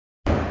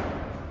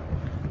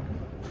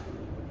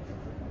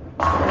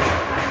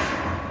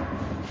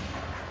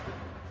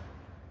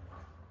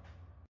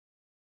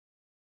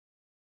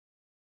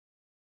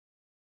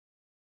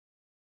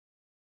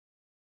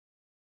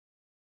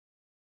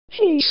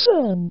Hey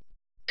son,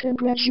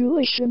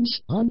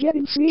 congratulations on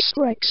getting 3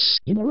 strikes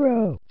in a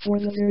row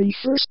for the very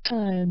first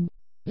time.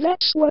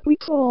 That's what we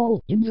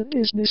call in the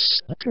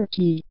business a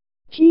turkey.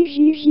 Hee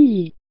hee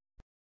hee.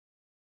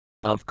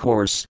 Of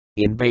course,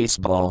 in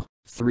baseball,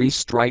 3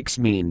 strikes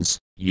means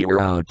you're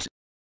out.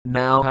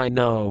 Now I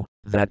know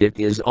that it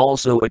is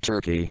also a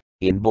turkey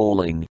in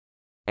bowling.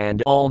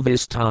 And all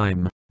this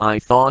time, I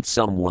thought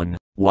someone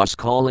was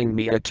calling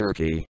me a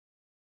turkey.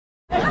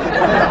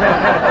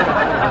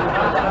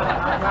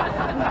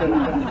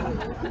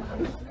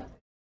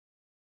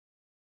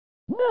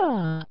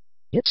 Nah,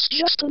 it's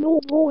just an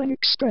old bowling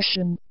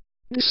expression.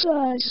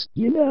 Besides,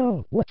 you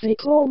know what they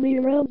call me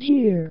around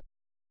here.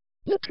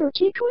 The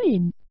Turkey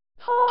Queen.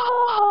 Ha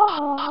ha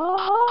ha ha ha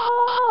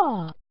ha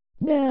ha.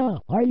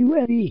 Now, are you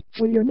ready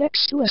for your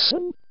next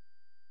lesson?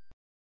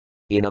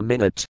 In a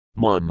minute,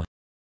 Mum.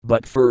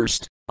 But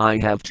first, I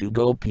have to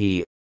go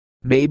pee.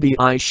 Maybe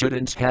I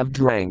shouldn't have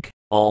drank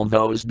all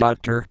those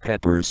Dr.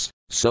 Peppers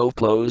so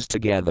close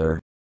together.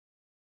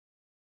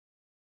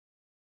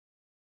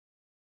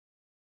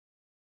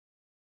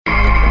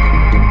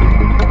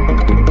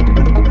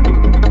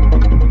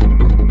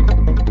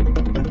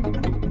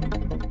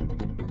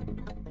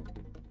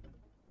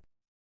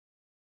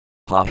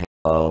 Ha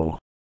oh.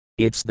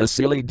 It's the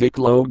silly Dic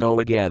Logo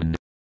again.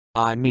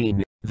 I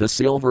mean, the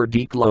Silver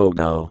Dic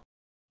Logo.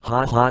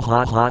 Ha ha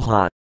ha ha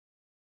ha.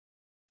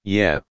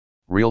 Yeah,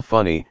 real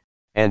funny,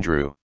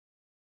 Andrew.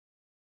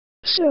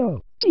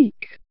 So,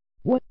 Deke,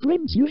 what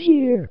brings you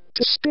here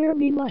to spare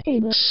me my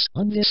anus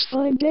on this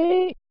fine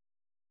day?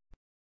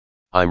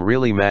 I'm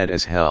really mad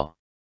as hell.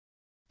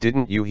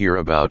 Didn't you hear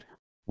about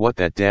what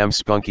that damn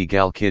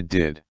Spunkygal kid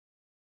did?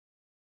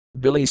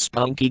 Billy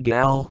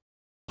Spunkygal?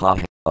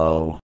 Ha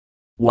oh.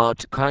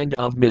 What kind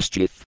of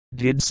mischief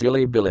did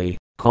silly Billy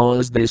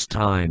cause this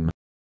time?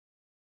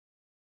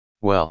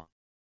 Well,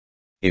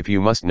 if you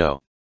must know.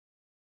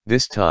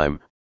 This time,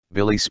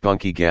 Billy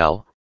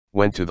Spunkygal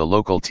went to the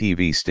local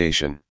TV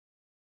station.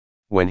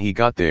 When he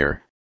got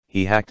there,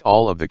 he hacked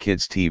all of the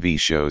kids' TV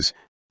shows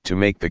to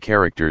make the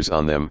characters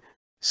on them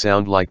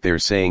sound like they're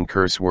saying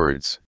curse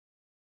words.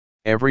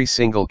 Every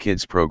single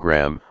kids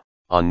program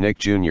on Nick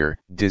Jr.,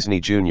 Disney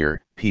Jr.,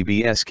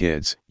 PBS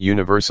Kids,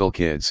 Universal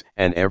Kids,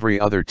 and every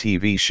other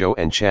TV show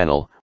and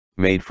channel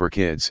made for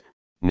kids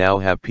now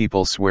have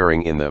people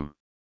swearing in them.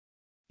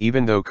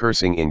 Even though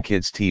cursing in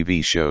kids'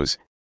 TV shows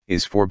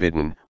is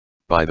forbidden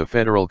by the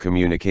Federal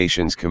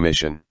Communications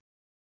Commission.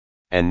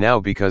 And now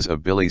because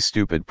of Billy's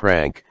stupid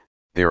prank,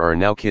 there are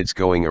now kids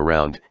going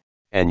around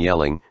and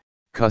yelling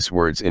cuss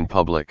words in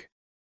public.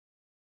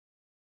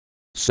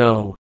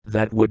 So,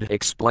 that would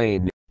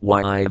explain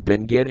why I've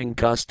been getting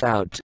cussed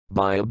out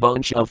by a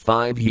bunch of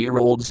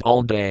 5-year-olds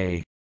all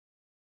day.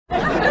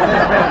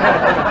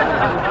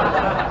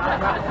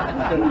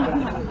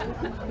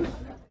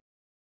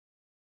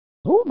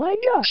 Oh my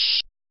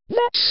gosh,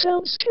 that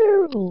sounds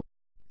terrible.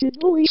 Did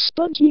Billy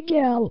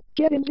Spunkygal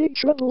get in big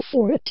trouble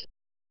for it?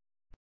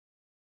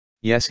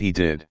 Yes, he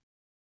did.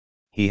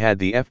 He had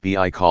the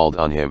FBI called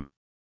on him.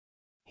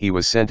 He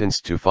was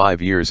sentenced to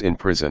 5 years in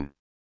prison.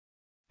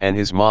 And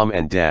his mom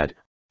and dad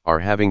are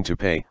having to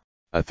pay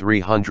a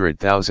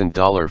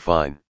 $300,000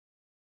 fine.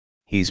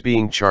 He's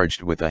being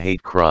charged with a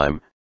hate crime,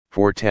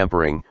 for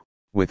tampering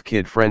with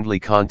kid-friendly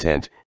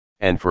content,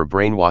 and for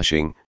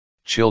brainwashing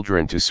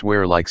children to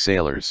swear like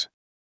sailors.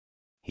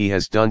 He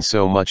has done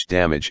so much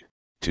damage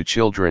to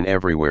children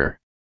everywhere.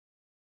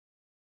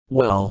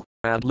 Well,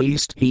 at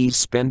least he's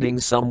spending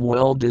some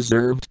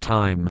well-deserved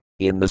time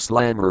in the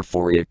slammer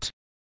for it.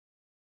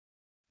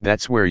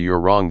 That's where you're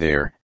wrong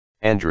there,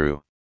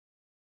 Andrew.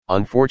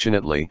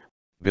 Unfortunately,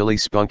 Billy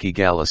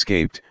Spunkygal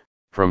escaped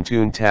from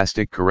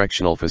Toontastic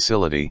Correctional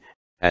Facility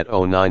at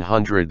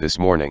 0900 this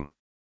morning.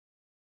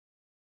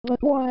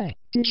 But why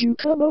did you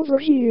come over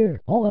here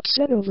all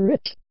upset over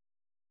it?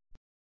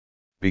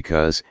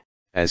 Because,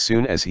 as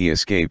soon as he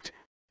escaped,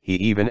 he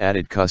even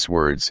added cuss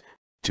words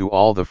to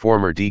all the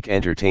former Dic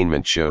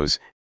Entertainment shows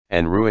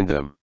and ruined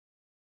them.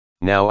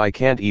 Now I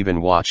can't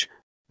even watch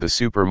the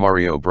Super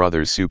Mario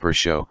Bros. Super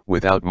Show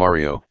without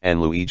Mario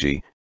and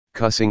Luigi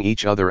cussing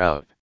each other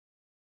out.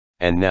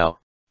 And now,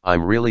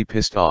 I'm really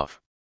pissed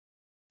off.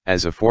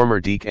 As a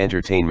former Dic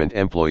Entertainment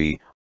employee,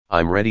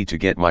 I'm ready to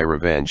get my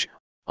revenge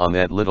on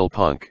that little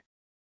punk.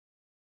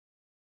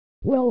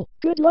 Well,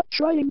 good luck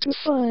trying to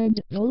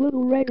find the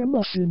little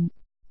ragamuffin.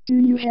 Do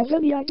you have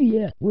any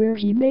idea where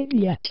he may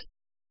be at?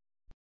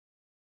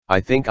 I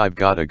think I've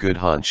got a good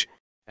hunch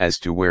as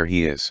to where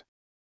he is.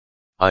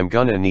 I'm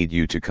gonna need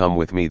you to come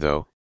with me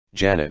though,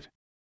 Janet.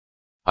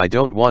 I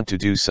don't want to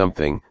do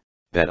something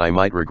that I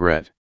might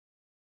regret.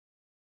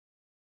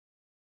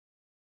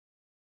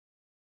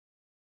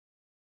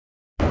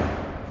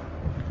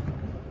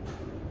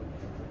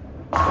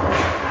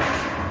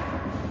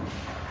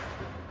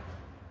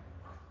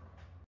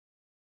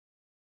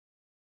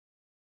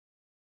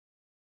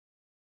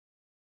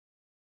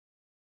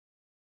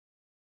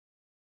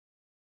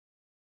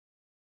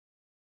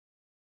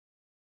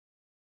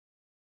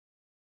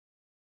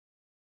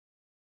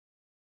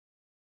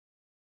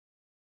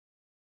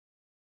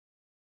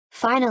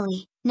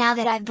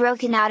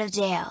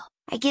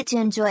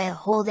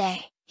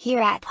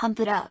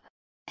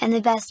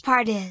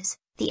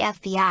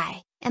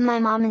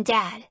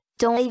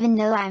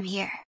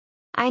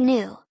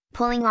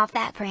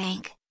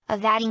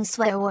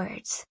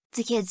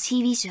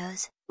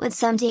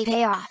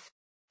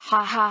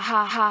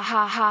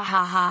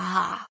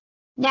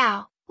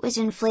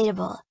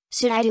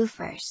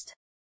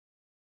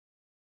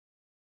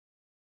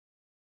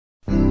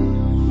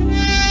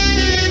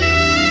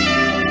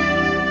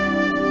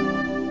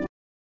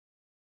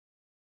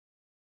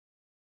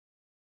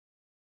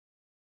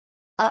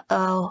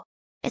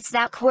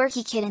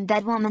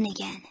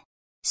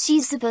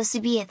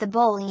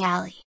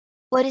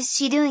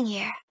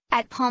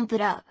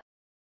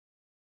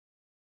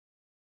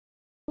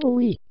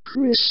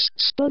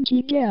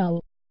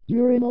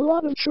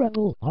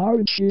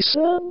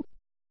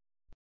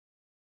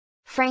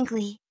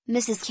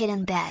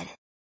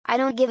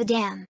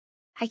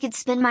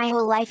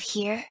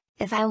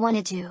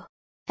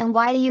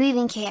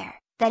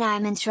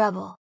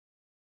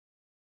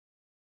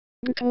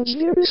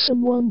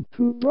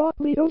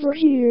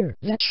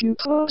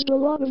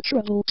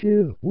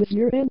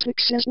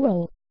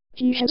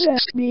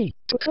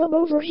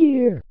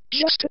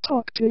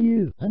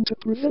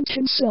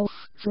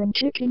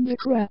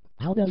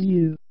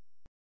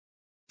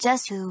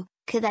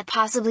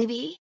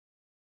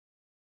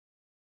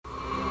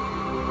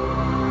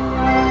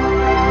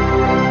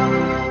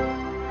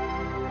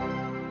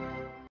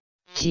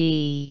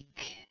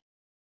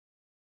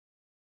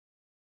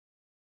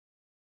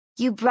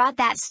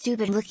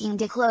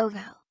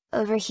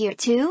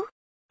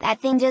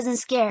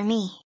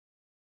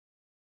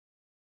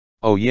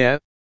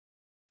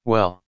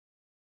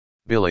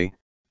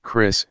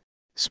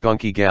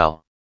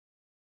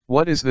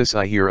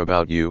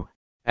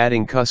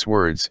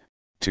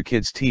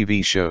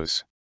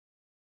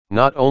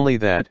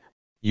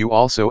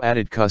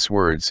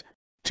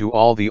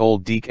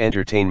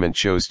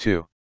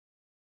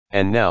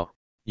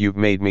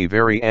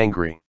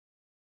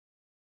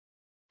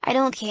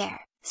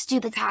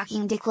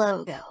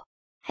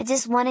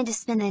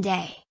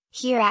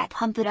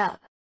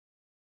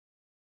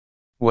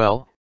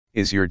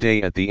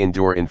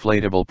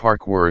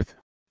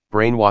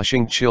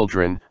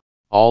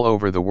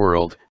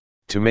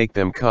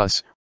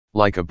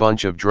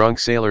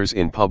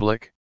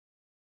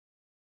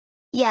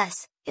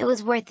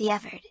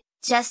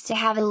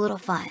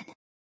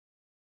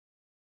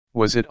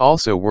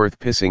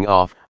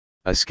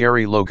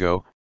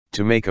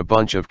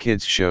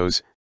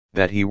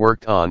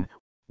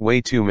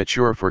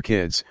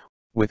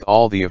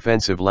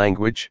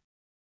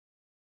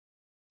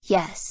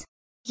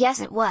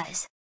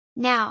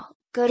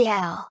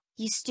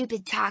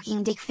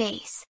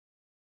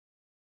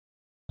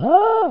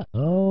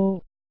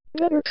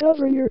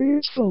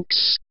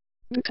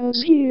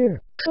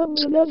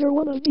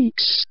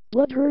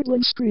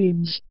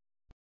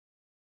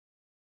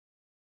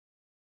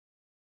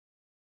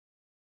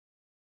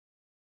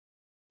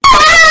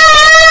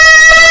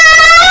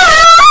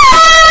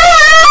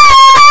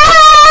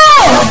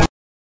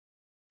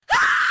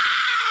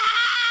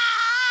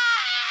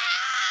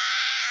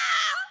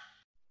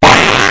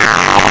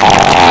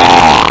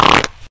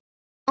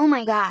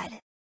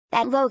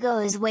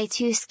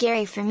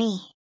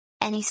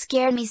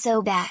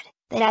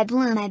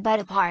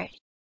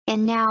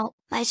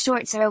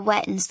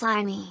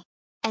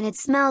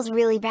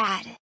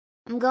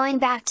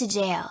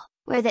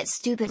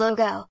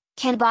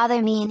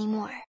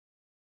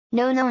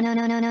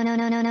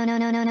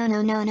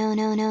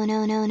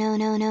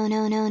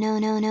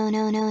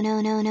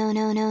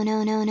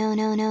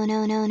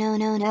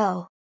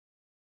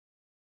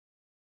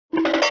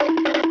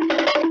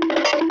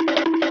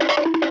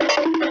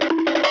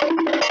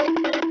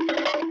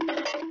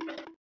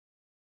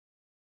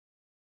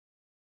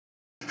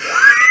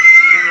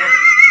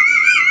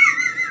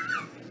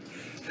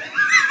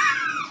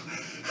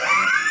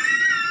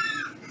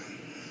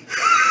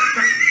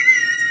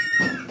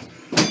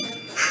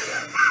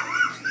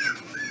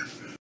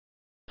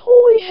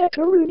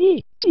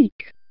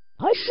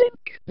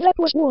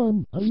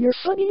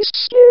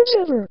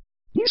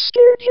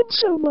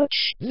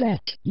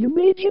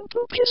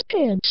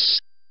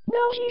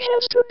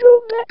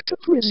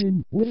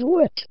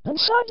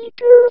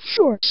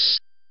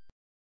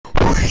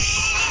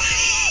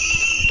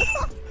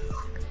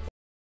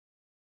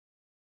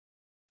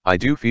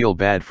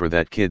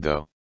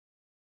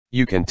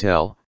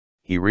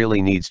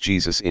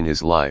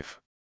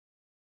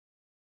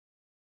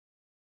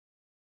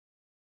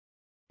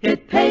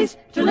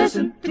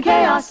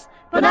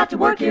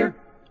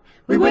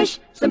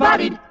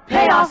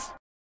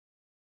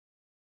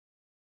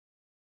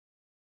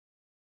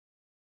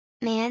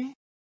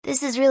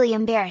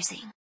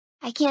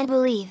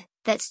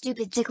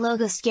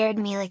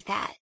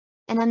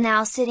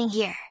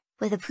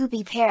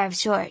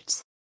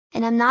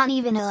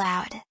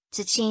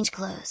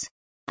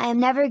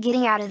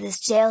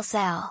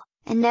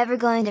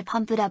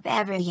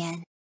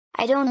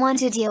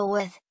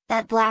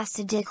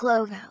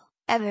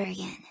 ever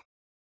again.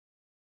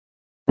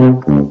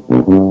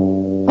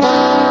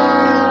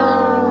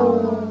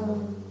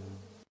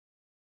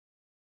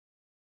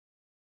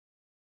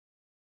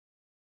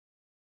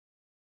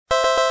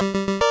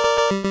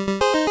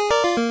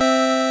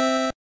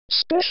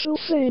 Special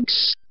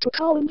thanks to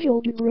Colin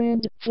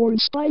Hildebrand for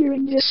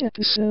inspiring this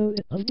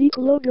episode of Dic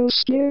Logo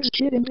Scares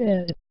Kid in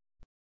Bed.